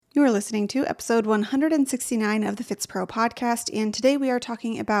You are listening to episode 169 of the Fits Pro podcast, and today we are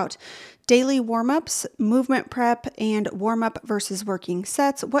talking about daily warm-ups, movement prep, and warm-up versus working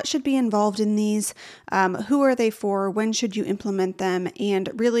sets. What should be involved in these? Who are they for? When should you implement them? And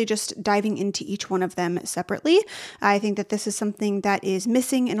really just diving into each one of them separately. I think that this is something that is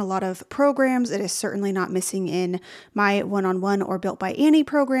missing in a lot of programs. It is certainly not missing in my one-on-one or Built by Annie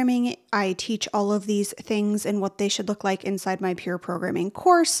programming. I teach all of these things and what they should look like inside my pure programming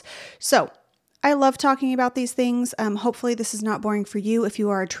course. So I love talking about these things. Hopefully this is not boring for you. If you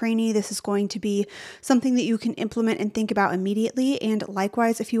are a trainee, this is going to be something that you can implement and think about immediately. And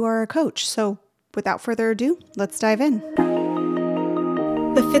likewise, if you are a coach. So without further ado, let's dive in.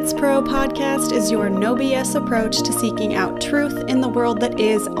 The Fits Pro podcast is your no BS approach to seeking out truth in the world that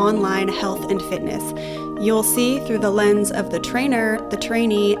is online health and fitness. You'll see through the lens of the trainer, the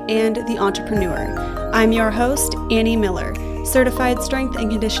trainee, and the entrepreneur. I'm your host, Annie Miller, certified strength and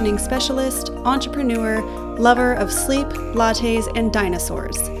conditioning specialist, entrepreneur, lover of sleep, lattes, and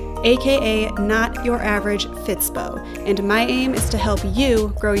dinosaurs, aka not your average Fitspo. And my aim is to help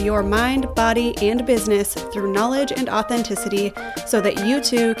you grow your mind, body, and business through knowledge and authenticity so that you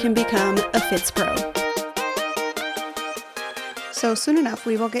too can become a Fits Pro. So soon enough,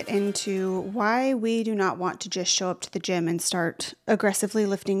 we will get into why we do not want to just show up to the gym and start aggressively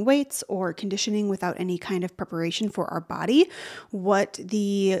lifting weights or conditioning without any kind of preparation for our body, what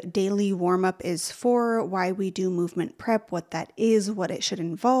the daily warm-up is for, why we do movement prep, what that is, what it should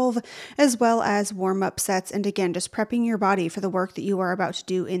involve, as well as warm-up sets, and again, just prepping your body for the work that you are about to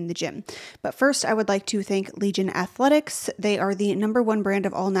do in the gym. But first, I would like to thank Legion Athletics. They are the #1 brand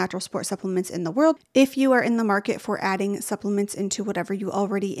of all natural sport supplements in the world. If you are in the market for adding supplements into whatever you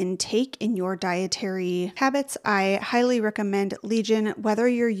already intake in your dietary habits, I highly recommend Legion, whether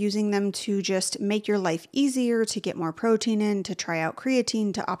you're using them to just make your life easier, to get more protein in, to try out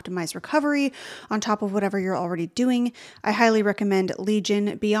creatine, to optimize recovery on top of whatever you're already doing. I highly recommend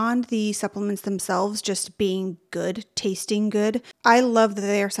Legion beyond the supplements themselves just being good, tasting good. I love that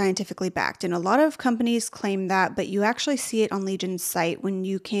they are scientifically backed, and a lot of companies claim that, but you actually see it on Legion's site when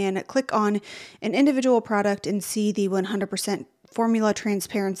you can click on an individual product and see the 100% formula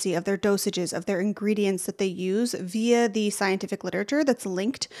transparency of their dosages, of their ingredients that they use via the scientific literature that's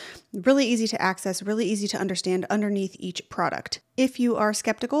linked. Really easy to access, really easy to understand underneath each product. If you are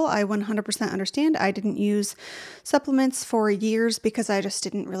skeptical, I 100% understand. I didn't use supplements for years because I just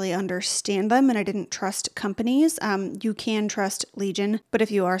didn't really understand them and I didn't trust companies. You can trust Legion, but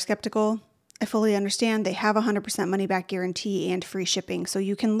if you are skeptical, I fully understand. They have 100% money back guarantee and free shipping. So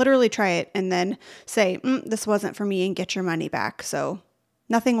you can literally try it and then say, this wasn't for me, and get your money back. So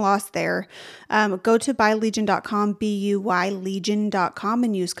nothing lost there. Go to buylegion.com, BUYlegion.com,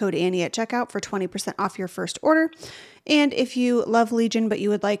 and use code Annie at checkout for 20% off your first order. And if you love Legion, but you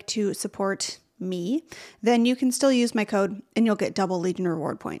would like to support me, then you can still use my code and you'll get double Legion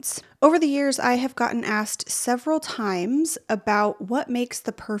reward points. Over the years, I have gotten asked several times about what makes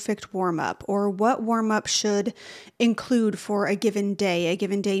the perfect warm-up or what warm-up should include for a given day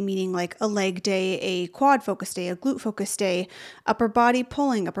meaning like a leg day, a quad focus day, a glute focus day, upper body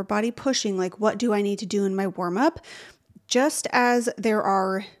pulling, upper body pushing, like what do I need to do in my warm-up? Just as there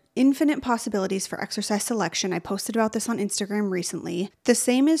are infinite possibilities for exercise selection. I posted about this on Instagram recently. The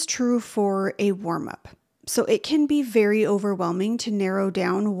same is true for a warm-up. So it can be very overwhelming to narrow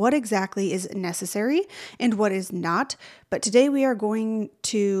down what exactly is necessary and what is not. But today we are going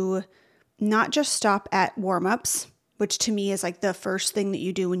to not just stop at warm-ups, which to me is like the first thing that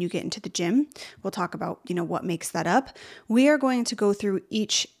you do when you get into the gym. We'll talk about, what makes that up. We are going to go through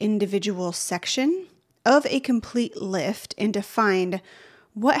each individual section of a complete lift and define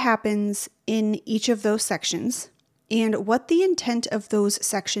what happens in each of those sections and what the intent of those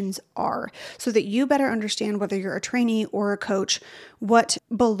sections are so that you better understand, whether you're a trainee or a coach, what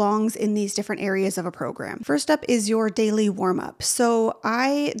belongs in these different areas of a program. First up is your daily warm-up. So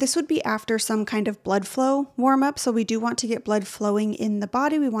this would be after some kind of blood flow warm-up. So we do want to get blood flowing in the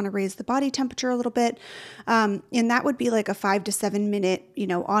body. We want to raise the body temperature a little bit. And that would be like a 5 to 7 minute,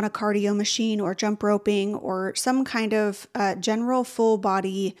 on a cardio machine or jump roping or some kind of general full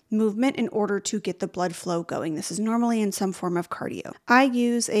body movement in order to get the blood flow going. This is normally in some form of cardio. I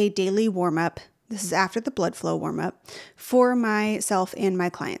use a daily warm-up. This is after the blood flow warm-up for myself and my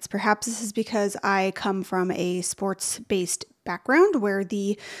clients. Perhaps this is because I come from a sports-based background where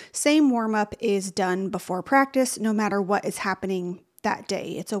the same warm-up is done before practice, no matter what is happening that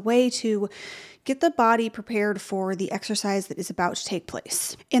day. It's a way to get the body prepared for the exercise that is about to take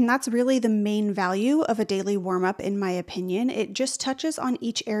place. And that's really the main value of a daily warm-up, in my opinion. It just touches on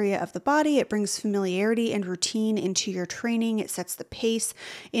each area of the body. It brings familiarity and routine into your training. It sets the pace,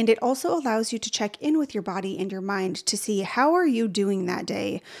 and it also allows you to check in with your body and your mind to see how are you doing that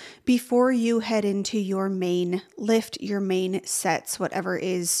day before you head into your main lift, your main sets, whatever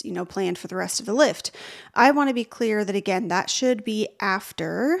is, planned for the rest of the lift. I want to be clear that, again, that should be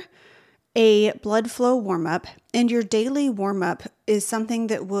after a blood flow warm-up, and your daily warm-up is something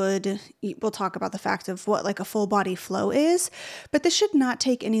that we'll talk about the fact of what like a full body flow is, but this should not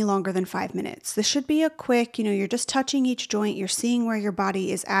take any longer than 5 minutes. This should be a quick, you're just touching each joint, you're seeing where your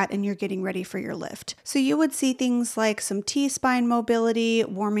body is at, and you're getting ready for your lift. So you would see things like some T-spine mobility,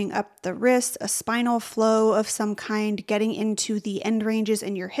 warming up the wrists, a spinal flow of some kind, getting into the end ranges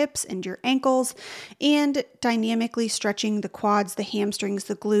in your hips and your ankles, and dynamically stretching the quads, the hamstrings,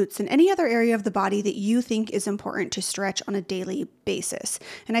 the glutes, and any other area of the body that you think is important to stretch on a daily basis.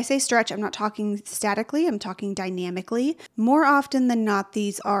 And I say stretch, I'm not talking statically, I'm talking dynamically. More often than not,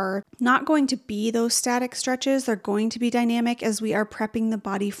 these are not going to be those static stretches. They're going to be dynamic as we are prepping the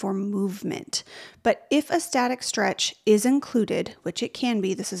body for movement. But if a static stretch is included, which it can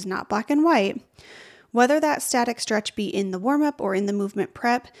be, this is not black and white, whether that static stretch be in the warm-up or in the movement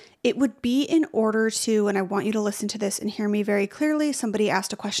prep, it would be in order to, and I want you to listen to this and hear me very clearly. Somebody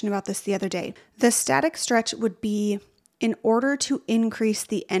asked a question about this the other day. The static stretch would be in order to increase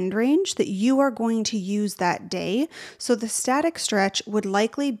the end range that you are going to use that day. So the static stretch would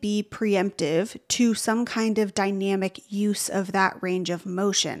likely be preemptive to some kind of dynamic use of that range of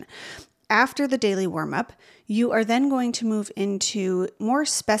motion. After the daily warm-up, you are then going to move into more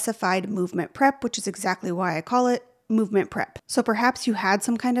specified movement prep, which is exactly why I call it movement prep. So perhaps you had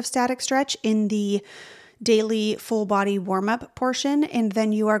some kind of static stretch in the daily full body warm-up portion, and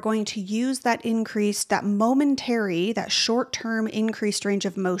then you are going to use that increased, that momentary, that short-term increased range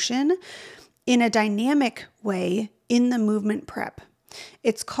of motion in a dynamic way in the movement prep.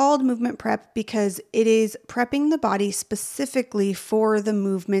 It's called movement prep because it is prepping the body specifically for the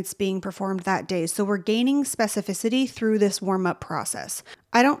movements being performed that day. So we're gaining specificity through this warm-up process.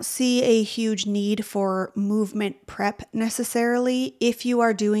 I don't see a huge need for movement prep necessarily if you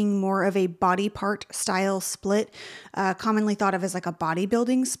are doing more of a body part style split, commonly thought of as like a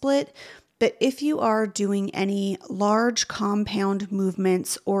bodybuilding split. But if you are doing any large compound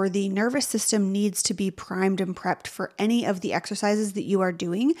movements or the nervous system needs to be primed and prepped for any of the exercises that you are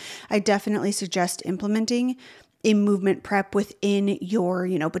doing, I definitely suggest implementing a movement prep within your,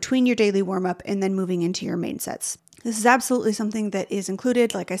 between your daily warm-up and then moving into your main sets. This is absolutely something that is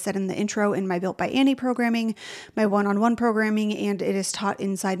included, like I said in the intro, in my Built by Annie programming, my one-on-one programming, and it is taught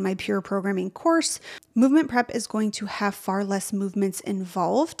inside my Pure Programming course. Movement prep is going to have far less movements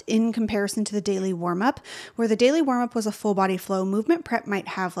involved in comparison to the daily warm-up. Where the daily warm-up was a full body flow, movement prep might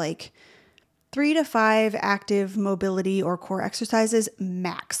have like 3 to 5 active mobility or core exercises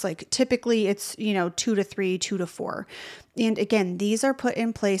max. Like typically it's, 2 to 3, 2 to 4. And again, these are put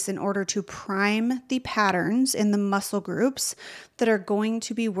in place in order to prime the patterns in the muscle groups that are going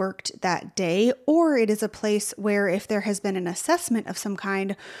to be worked that day, or it is a place where if there has been an assessment of some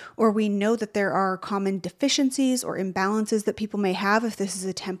kind, or we know that there are common deficiencies or imbalances that people may have if this is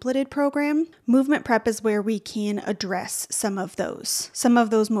a templated program, movement prep is where we can address some of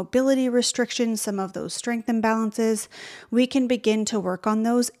those mobility restrictions, some of those strength imbalances. We can begin to work on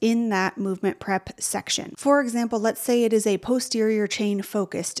those in that movement prep section. For example, let's say it is a posterior chain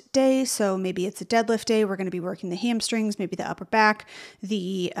focused day. So maybe it's a deadlift day. We're going to be working the hamstrings, maybe the upper back,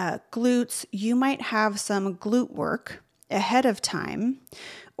 the glutes. You might have some glute work ahead of time,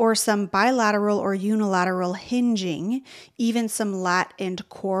 or some bilateral or unilateral hinging, even some lat and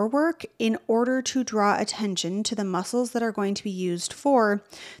core work in order to draw attention to the muscles that are going to be used for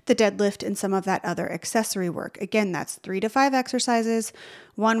the deadlift and some of that other accessory work. Again, that's 3 to 5 exercises,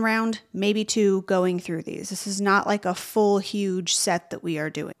 1 round, maybe 2 going through these. This is not like a full huge set that we are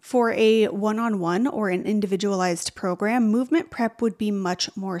doing. For a one-on-one or an individualized program, movement prep would be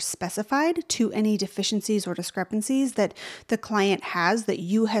much more specified to any deficiencies or discrepancies that the client has that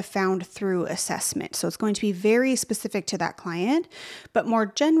you have found through assessment. So it's going to be very specific to that client, but more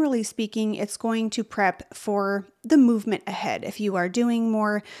generally speaking, it's going to prep for the movement ahead if you are doing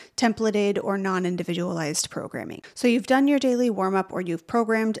more templated or non-individualized programming. So you've done your daily warm-up, or you've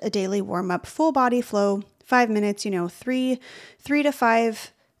programmed a daily warm-up, full body flow, 5 minutes, 3 to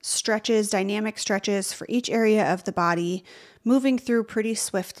 5 stretches, dynamic stretches for each area of the body. moving through pretty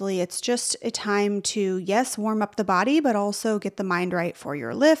swiftly. It's just a time to, yes, warm up the body, but also get the mind right for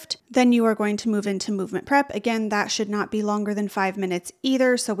your lift. Then you are going to move into movement prep. Again, that should not be longer than 5 minutes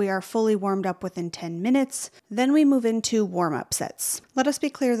either, so we are fully warmed up within 10 minutes. Then we move into warm-up sets. Let us be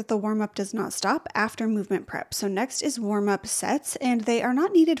clear that the warm-up does not stop after movement prep. So next is warm-up sets, and they are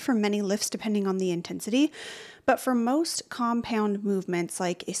not needed for many lifts depending on the intensity. But for most compound movements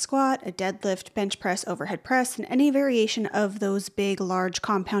like a squat, a deadlift, bench press, overhead press, and any variation of those big, large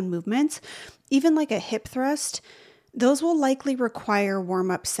compound movements, even like a hip thrust, those will likely require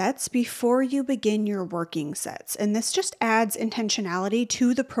warm-up sets before you begin your working sets. And this just adds intentionality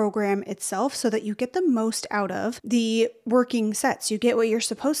to the program itself so that you get the most out of the working sets. You get what you're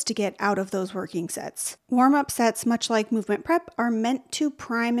supposed to get out of those working sets. Warm-up sets, much like movement prep, are meant to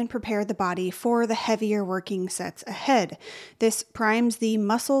prime and prepare the body for the heavier working sets ahead. This primes the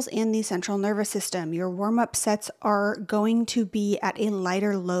muscles and the central nervous system. Your warm-up sets are going to be at a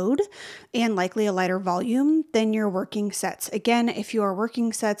lighter load and likely a lighter volume than your working sets. Again, if your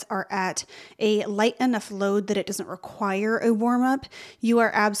working sets are at a light enough load that it doesn't require a warm-up, you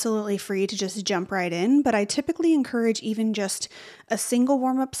are absolutely free to just jump right in. But I typically encourage even just a single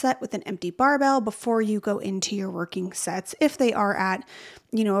warm-up set with an empty barbell before you go into your working sets if they are at,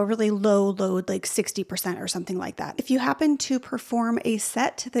 a really low load, like 60% or something like that. If you happen to perform a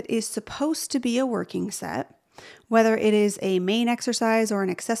set that is supposed to be a working set, whether it is a main exercise or an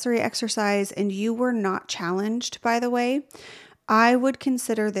accessory exercise, and you were not challenged, by the way, I would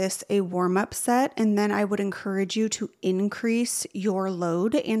consider this a warm-up set, and then I would encourage you to increase your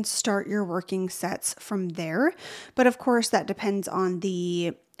load and start your working sets from there. But of course, that depends on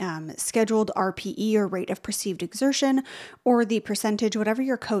the scheduled RPE or rate of perceived exertion or the percentage, whatever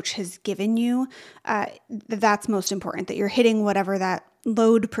your coach has given you. That's most important, that you're hitting whatever that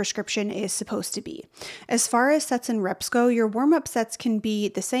load prescription is supposed to be. As far as sets and reps go, your warm-up sets can be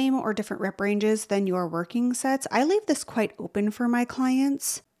the same or different rep ranges than your working sets. I leave this quite open for my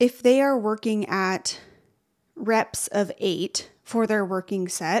clients. If they are working at reps of 8 for their working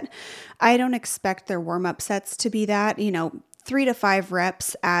set, I don't expect their warm-up sets to be that, 3 to 5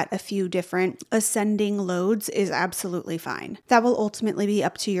 reps at a few different ascending loads is absolutely fine. That will ultimately be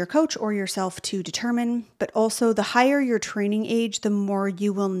up to your coach or yourself to determine, but also the higher your training age, the more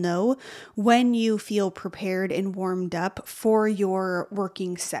you will know when you feel prepared and warmed up for your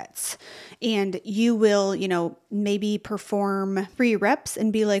working sets. And you will, maybe perform 3 reps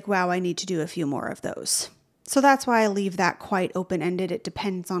and be like, wow, I need to do a few more of those. So that's why I leave that quite open-ended. It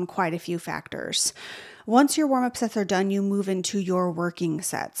depends on quite a few factors. Once your warm-up sets are done, you move into your working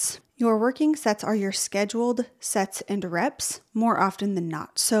sets. Your working sets are your scheduled sets and reps more often than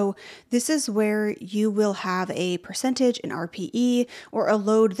not. So this is where you will have a percentage, an RPE, or a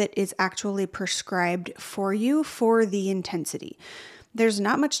load that is actually prescribed for you for the intensity. There's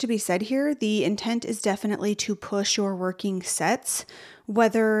not much to be said here. The intent is definitely to push your working sets,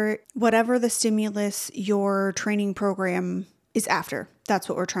 whatever the stimulus your training program is after. That's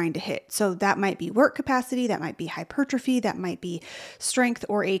what we're trying to hit. So that might be work capacity, that might be hypertrophy, that might be strength,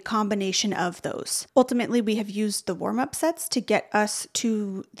 or a combination of those. Ultimately, we have used the warm-up sets to get us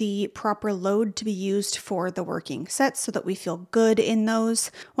to the proper load to be used for the working sets so that we feel good in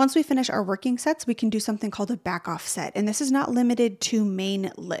those. Once we finish our working sets, we can do something called a back-off set. And this is not limited to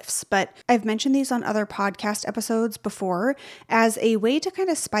main lifts, but I've mentioned these on other podcast episodes before as a way to kind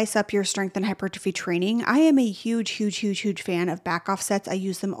of spice up your strength and hypertrophy training. I am a huge fan of back-off sets. I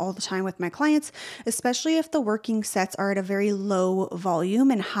use them all the time with my clients, especially if the working sets are at a very low volume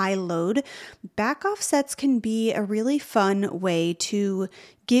and high load. Back-off sets can be a really fun way to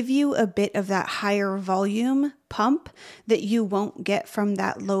give you a bit of that higher volume pump that you won't get from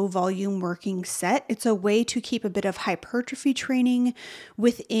that low volume working set. It's a way to keep a bit of hypertrophy training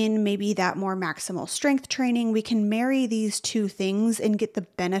within maybe that more maximal strength training. We can marry these two things and get the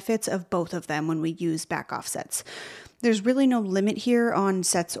benefits of both of them when we use back-off sets. There's really no limit here on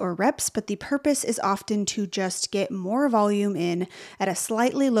sets or reps, but the purpose is often to just get more volume in at a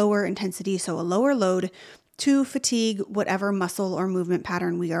slightly lower intensity, so a lower load, to fatigue whatever muscle or movement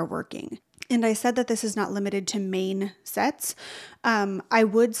pattern we are working. And I said that this is not limited to main sets. I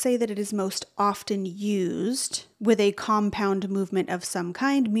would say that it is most often used with a compound movement of some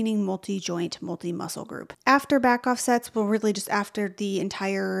kind, meaning multi-joint, multi-muscle group. After back-off sets, well, really just after the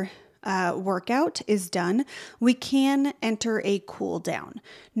entire workout is done, we can enter a cool down.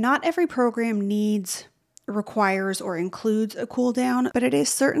 Not every program needs requires or includes a cool down, but it is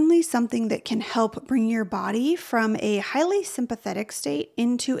certainly something that can help bring your body from a highly sympathetic state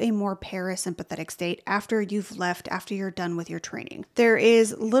into a more parasympathetic state after you're done with your training. There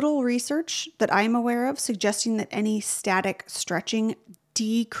is little research that I'm aware of suggesting that any static stretching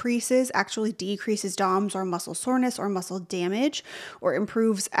actually decreases DOMS or muscle soreness or muscle damage or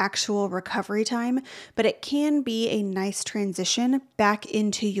improves actual recovery time, but it can be a nice transition back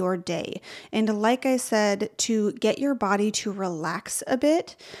into your day. And like I said, to get your body to relax a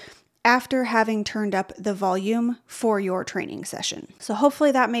bit after having turned up the volume for your training session. So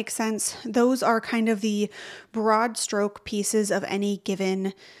hopefully that makes sense. Those are kind of the broad stroke pieces of any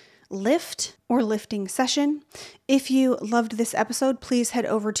given lift or lifting session. If you loved this episode, please head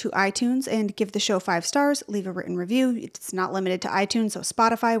over to iTunes and give the show 5 stars, leave a written review. It's not limited to iTunes, so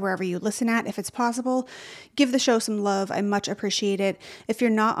Spotify, wherever you listen at, if it's possible. Give the show some love. I much appreciate it. If you're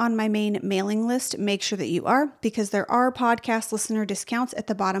not on my main mailing list, make sure that you are, because there are podcast listener discounts at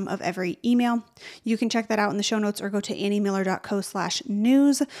the bottom of every email. You can check that out in the show notes or go to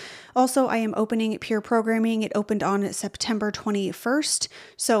anniemiller.co/news. Also, I am opening Pure Programming. It opened on September 21st,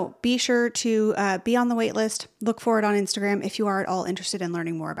 so be sure to be on the wait list. Look for it on Instagram if you are at all interested in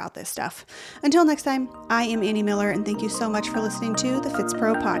learning more about this stuff. Until next time, I am Annie Miller, and thank you so much for listening to the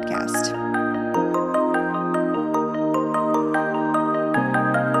FitzPro podcast.